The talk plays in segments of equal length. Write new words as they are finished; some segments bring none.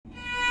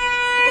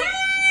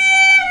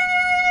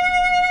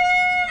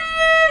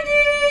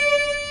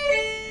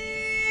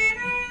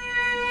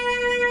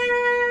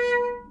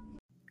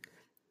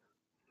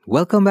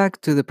Welcome back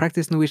to the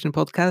Practice Norwegian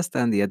podcast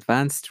and the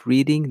advanced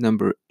reading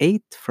number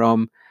 8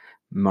 from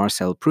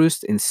Marcel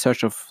Proust, In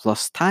Search of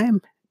Lost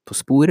Time, På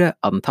Sporet,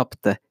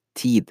 Tapte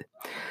Tid.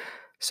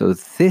 So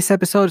this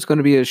episode is going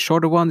to be a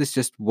shorter one. It's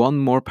just one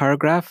more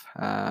paragraph,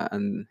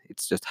 and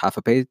it's just half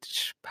a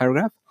page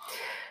paragraph.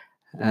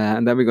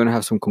 And then we're going to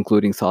have some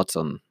concluding thoughts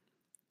on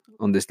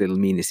this little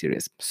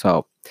mini-series.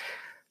 So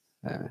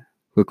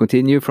we'll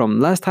continue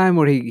from last time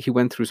where he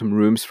went through some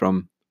rooms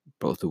from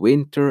both the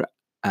winter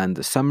and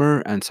the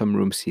summer, and some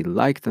rooms he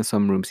liked and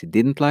some rooms he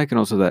didn't like, and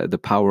also the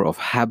power of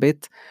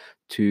habit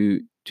to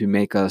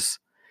make us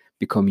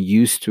become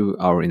used to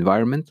our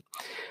environment,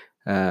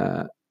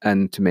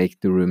 and to make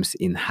the rooms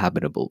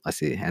inhabitable, as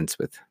he ends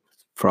with,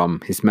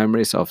 from his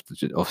memories of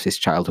his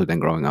childhood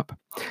and growing up.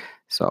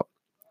 So,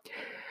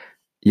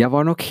 jeg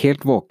var nok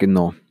helt våken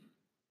nå.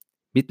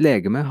 Mitt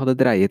legeme hadde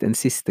dreiet en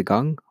siste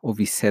gang, og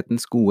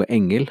visshetens gode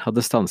engel hadde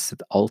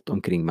stanset alt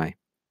omkring meg.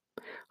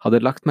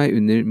 Hadde lagt meg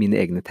under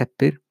mine egne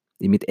tepper,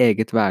 I mitt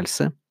eget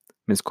værelse,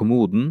 mens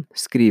kommoden,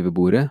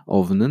 skrivebordet,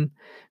 ovnen,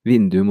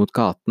 vinduet mot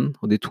gaten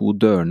og de 2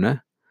 dørene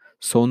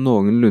så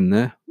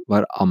noenlunde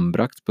var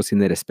anbrakt på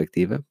sine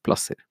respektive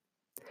plasser.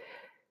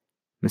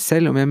 Men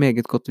selv om jeg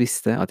meget godt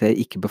visste at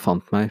jeg ikke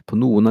befant meg på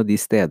noen av de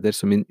steder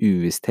som min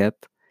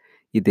uvisshet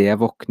I det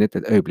jeg våknet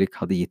et øyeblikk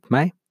hadde gitt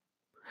meg,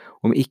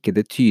 om ikke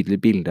det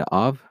tydelige bildet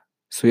av,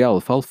 så I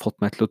alle fall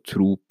fått meg til å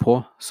tro på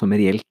som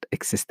reelt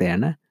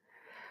eksisterende,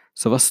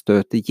 så var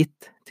støtet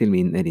gitt til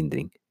min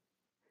erindring.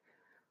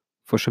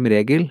 For som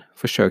regel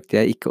forsøkte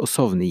jeg ikke å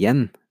sovne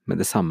igjen med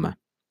det samme.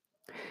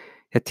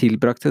 Jeg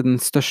tilbrakte den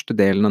største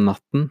delen av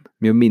natten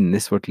med å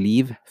minnes vårt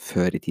liv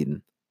før I tiden.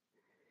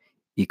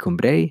 I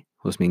Combray,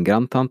 hos min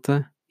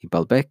grandtante, I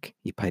Balbec,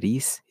 I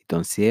Paris, I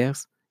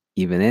Donciers,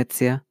 I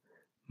Venezia,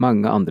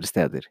 mange andre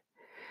steder,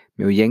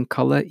 med å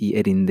gjenkalle I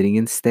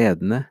erindringen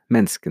stedene,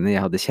 menneskene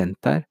jeg hadde kjent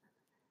der,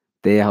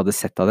 det jeg hadde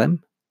sett av dem,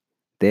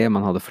 det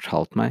man hadde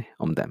fortalt meg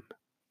om dem.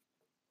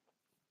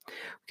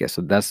 Okay,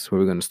 so that's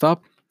where we're going to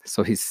stop.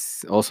 So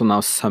he's also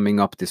now summing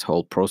up this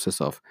whole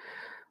process of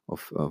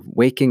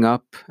waking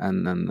up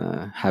and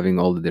having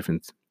all the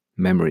different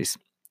memories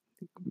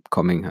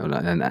coming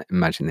and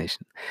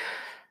imagination.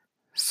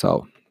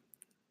 So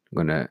I'm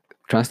going to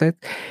translate.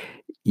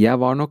 Jeg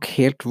var nok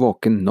helt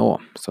våken nå.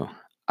 So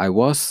I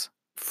was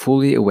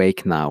fully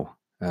awake now.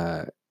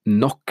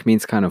 Nok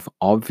means kind of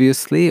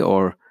obviously,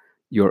 or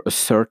you're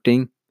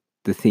asserting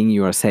the thing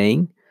you are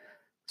saying.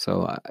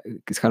 So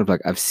it's kind of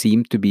like I've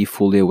seemed to be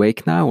fully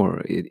awake now,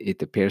 or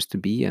it appears to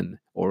be,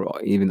 or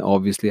even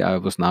obviously I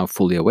was now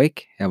fully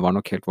awake. Jeg var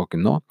nok helt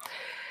våken nå.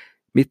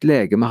 Mitt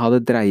legeme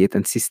hadde dreiet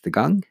en siste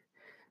gang.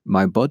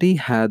 My body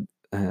had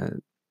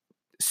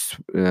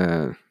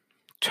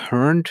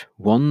turned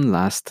one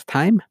last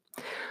time,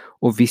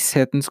 og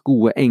visshetens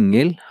gode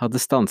engel hadde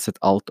stanset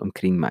alt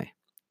omkring meg.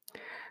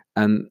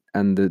 And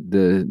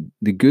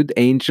the good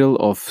angel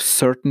of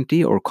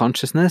certainty or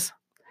consciousness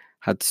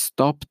had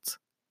stopped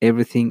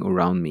everything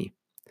around me.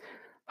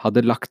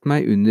 Hadde lagt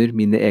meg under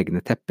mine egne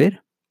tepper,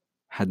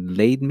 had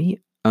laid me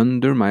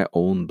under my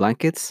own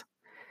blankets,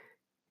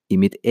 I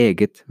mitt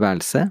eget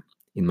værelse,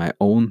 in my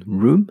own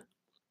room,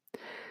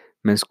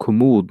 mens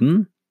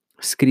kommoden,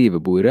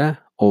 skrivebordet,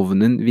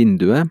 ovnen,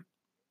 vinduet,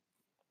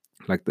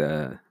 like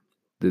the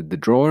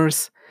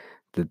drawers,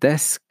 the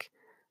desk,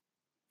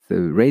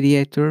 the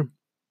radiator,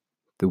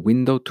 the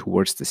window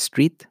towards the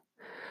street,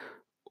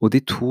 og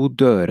de 2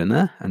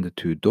 dørene, and the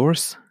 2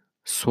 doors,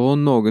 så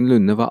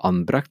noenlunde var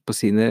anbrakt på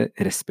sine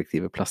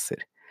respektive plasser.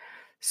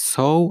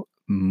 So,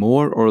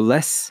 more or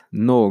less,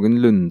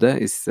 noenlunde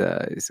is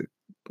a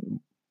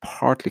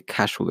partly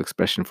casual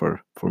expression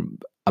for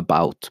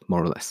about,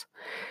 more or less,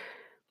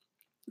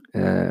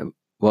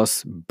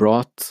 was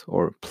brought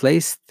or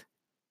placed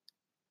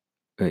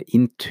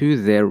into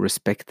their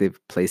respective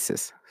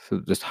places.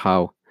 So just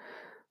how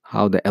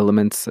the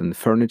elements and the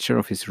furniture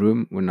of his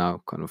room were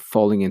now kind of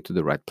falling into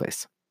the right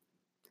place.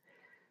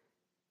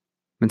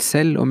 Men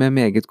selv om jeg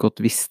meget godt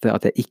visste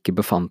at jeg ikke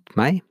befant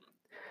meg,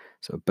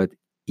 so, but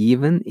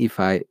even if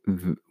I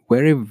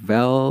very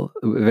well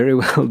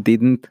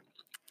didn't,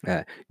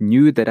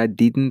 knew that I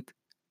didn't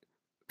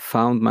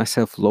found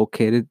myself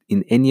located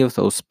in any of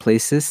those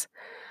places,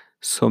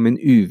 som en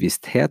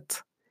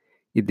uvisshet,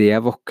 I det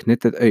jeg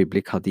våknet et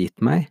øyeblikk hadde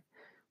gitt meg,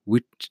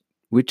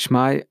 which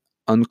my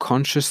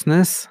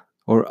unconsciousness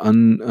or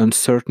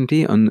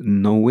uncertainty,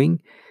 unknowing,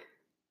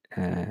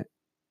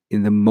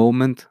 in the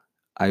moment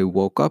I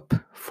woke up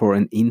for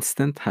an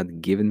instant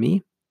had given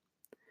me,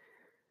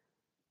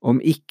 om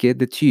ikke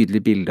det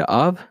tydelige bildet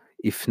av,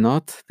 if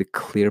not the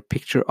clear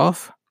picture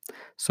of,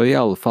 så I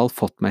alle fall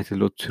fått meg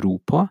til å tro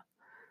på,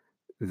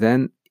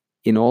 then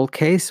in all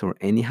case or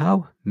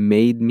anyhow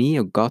made me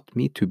or got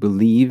me to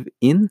believe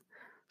in,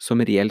 som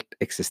reelt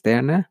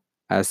eksisterende,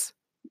 as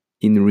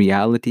in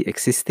reality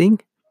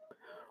existing.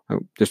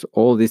 Just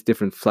all these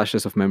different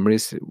flashes of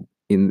memories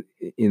in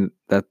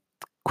that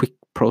quick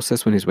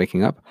process when he's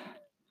waking up.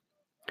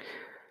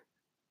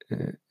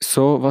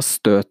 Så var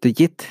støtet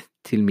gitt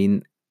til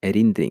min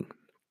erindring.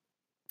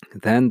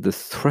 Then the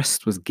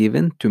thrust was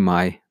given to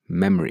my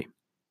memory.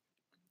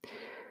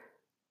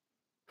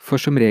 For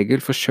som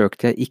regel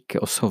forsøkte jeg ikke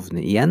å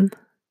sovne igjen.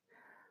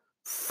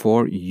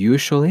 For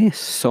usually,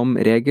 som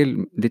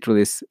regel,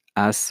 literally is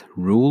as a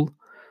rule,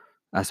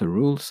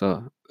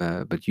 so,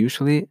 but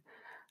usually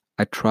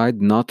I tried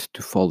not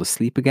to fall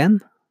asleep again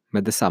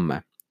med det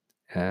samme,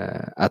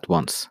 at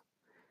once.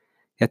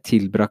 Jeg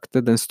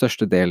tilbrakte den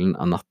største delen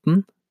av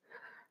natten.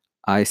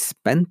 I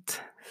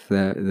spent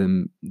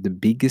the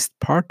biggest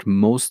part,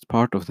 most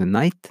part of the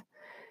night,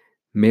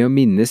 med å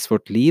minnes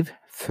vårt liv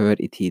før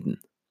i tiden.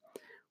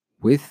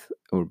 With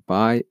or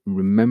by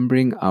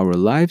remembering our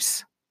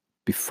lives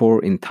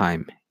before in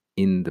time,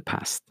 in the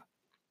past.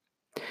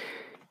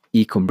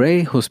 I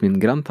Combray hos min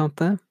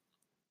grandtante,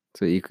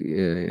 so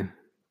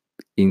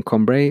in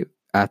Combray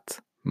at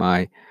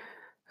my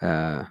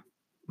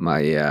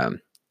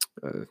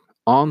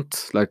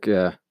aunt, like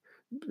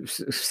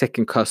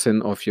second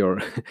cousin of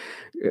your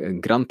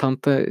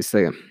grandtante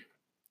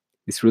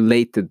is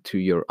related to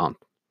your aunt.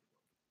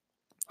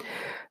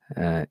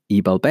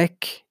 I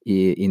Balbec,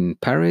 in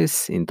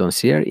Paris, in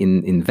Doncier,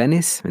 in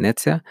Venice,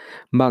 Venezia,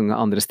 mange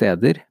andre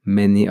steder,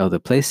 many other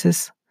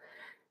places,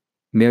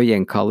 med å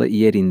gjenkalle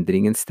i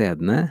erindringen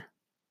stedene,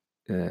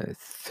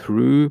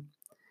 through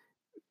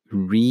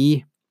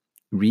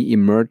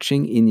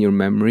re-emerging in your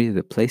memory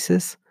the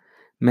places,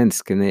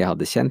 menneskene jeg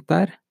hadde kjent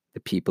der, the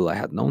people I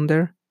had known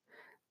there,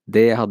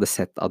 det jeg hadde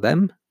sett av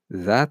dem,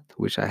 that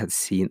which I had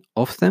seen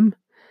of them,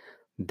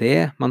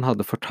 det man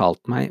hadde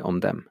fortalt meg om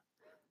dem,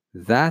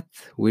 that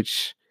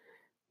which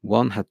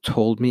one had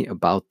told me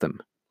about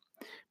them,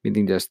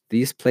 meaning just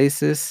these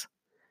places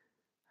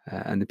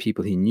and the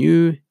people he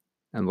knew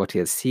and what he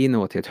had seen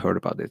and what he had heard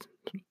about it.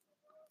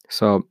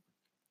 So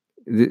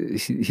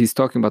he's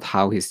talking about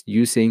how he's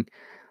using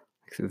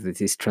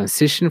this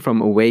transition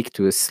from awake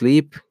to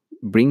asleep,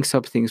 brings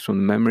up things from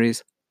the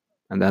memories,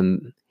 and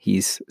then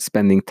he's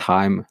spending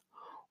time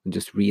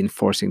just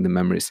reinforcing the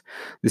memories.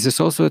 This is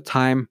also a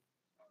time,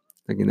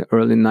 like in the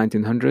early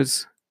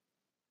 1900s,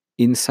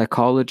 in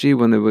psychology,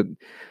 when they were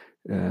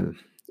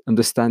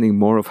understanding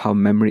more of how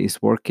memory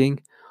is working.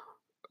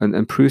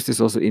 And Proust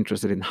is also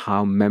interested in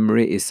how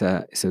memory is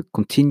a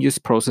continuous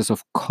process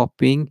of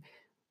copying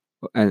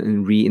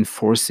and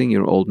reinforcing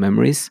your old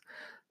memories.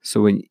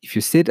 So if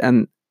you sit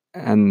and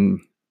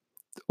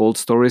old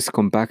stories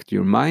come back to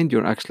your mind,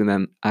 you're actually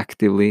then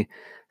actively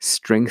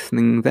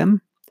strengthening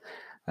them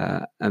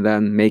and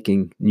then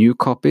making new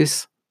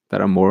copies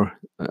that are more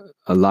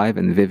alive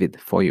and vivid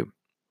for you.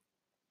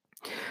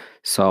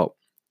 So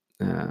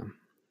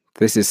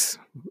this is,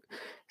 in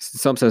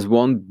some sense,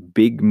 one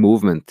big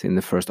movement in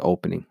the first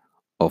opening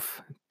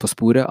of På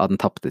Sporet av den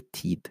Tapte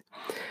Tid.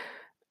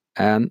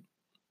 And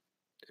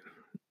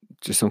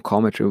just some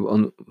commentary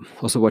on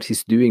also what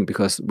he's doing,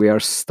 because we are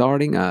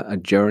starting a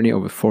journey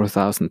over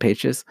 4,000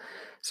 pages.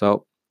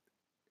 So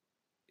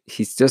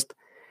he's just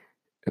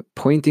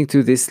pointing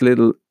to this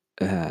little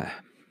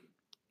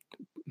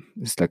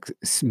it's like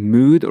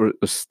mood or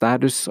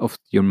status of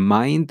your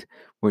mind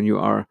when you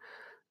are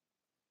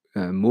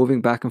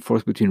moving back and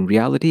forth between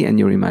reality and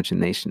your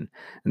imagination.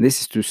 And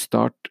this is to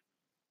start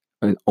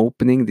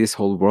opening this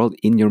whole world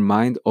in your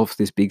mind of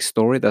this big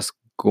story that's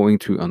going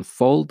to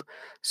unfold.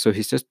 So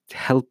he's just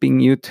helping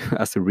you to,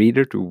 as a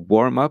reader, to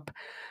warm up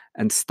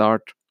and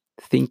start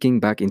thinking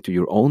back into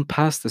your own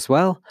past as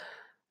well,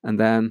 and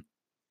then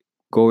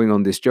going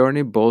on this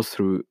journey both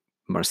through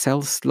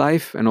Marcel's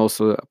life and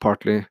also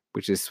partly,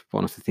 which is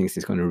one of the things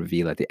he's going to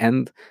reveal at the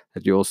end,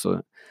 that you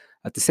also,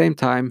 at the same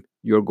time,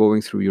 you're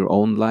going through your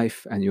own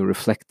life and you're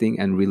reflecting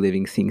and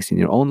reliving things in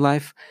your own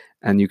life,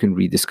 and you can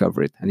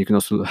rediscover it, and you can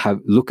also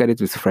look at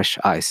it with fresh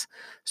eyes.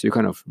 So you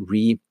kind of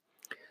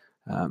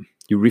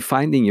you're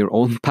refining your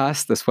own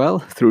past as well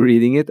through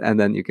reading it, and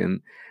then you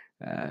can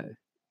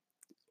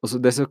also,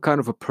 there's a kind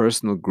of a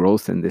personal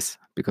growth in this,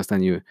 because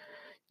then you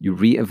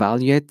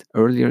reevaluate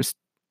earlier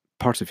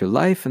parts of your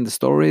life and the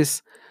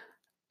stories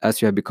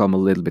as you have become a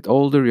little bit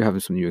older. You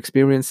have some new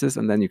experiences,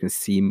 and then you can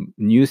see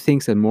new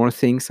things and more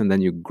things, and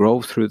then you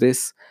grow through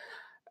this,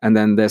 and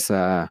then there's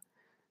a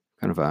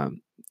kind of a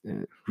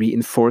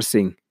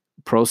reinforcing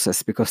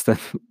process, because then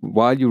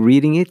while you're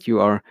reading it, you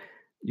are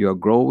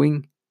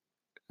growing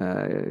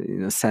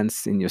in a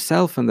sense in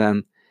yourself, and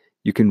then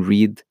you can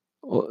read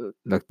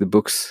like the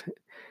books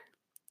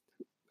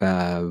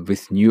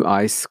with new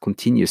eyes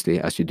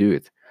continuously as you do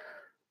it.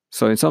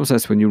 So in some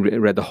sense, when you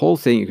read the whole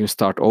thing, you can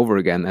start over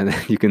again, and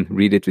then you can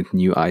read it with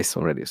new eyes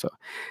already. So,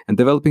 and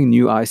developing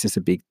new eyes is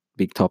a big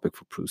topic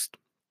for Proust.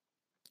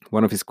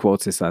 One of his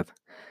quotes is that,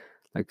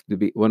 like,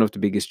 one of the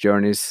biggest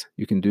journeys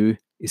you can do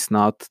is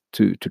not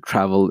to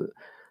travel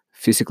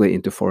physically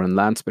into foreign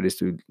lands, but is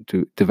to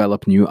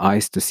develop new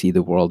eyes to see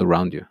the world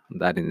around you. And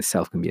that in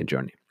itself can be a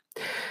journey.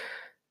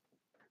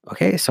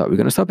 Okay, so we're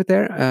going to stop it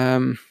there.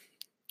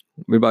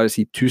 Vil bare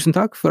si tusen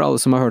takk for alle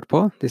som har hørt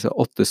på disse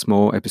 8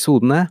 små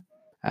episodene.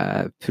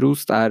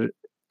 Proust er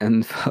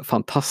en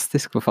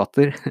fantastisk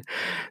forfatter.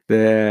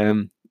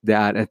 Det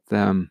er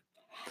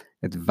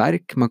et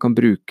verk man kan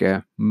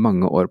bruke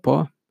mange år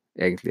på,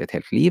 egentlig et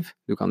helt liv.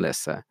 Du kan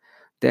lese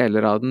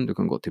deler av den, du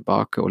kan gå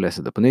tilbake og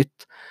lese det på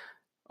nytt,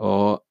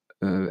 og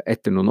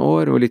etter noen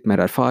år og litt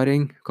mer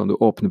erfaring kan du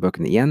åpne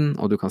bøkene igjen,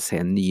 og du kan se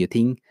nye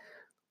ting,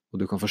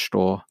 og du kan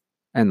forstå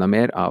enda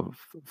mer av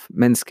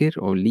mennesker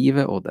og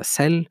livet og deg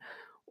selv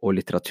og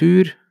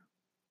litteratur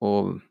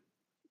og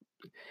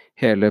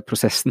hele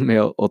prosessen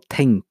med å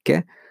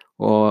tenke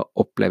og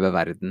oppleve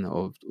verden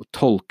og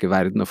tolke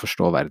verden og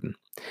forstå verden.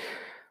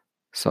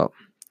 So,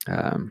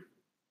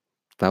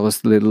 that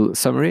was the little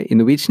summary in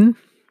Norwegian,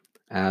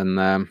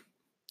 and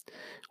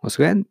once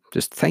again,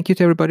 just thank you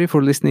to everybody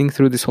for listening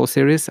through this whole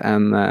series,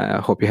 and I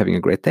hope you're having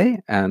a great day,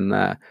 and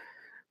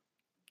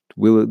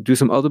we'll do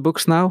some other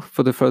books now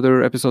for the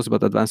further episodes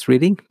about advanced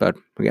reading, but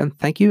again,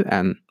 thank you,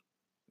 and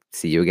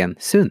see you again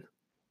soon.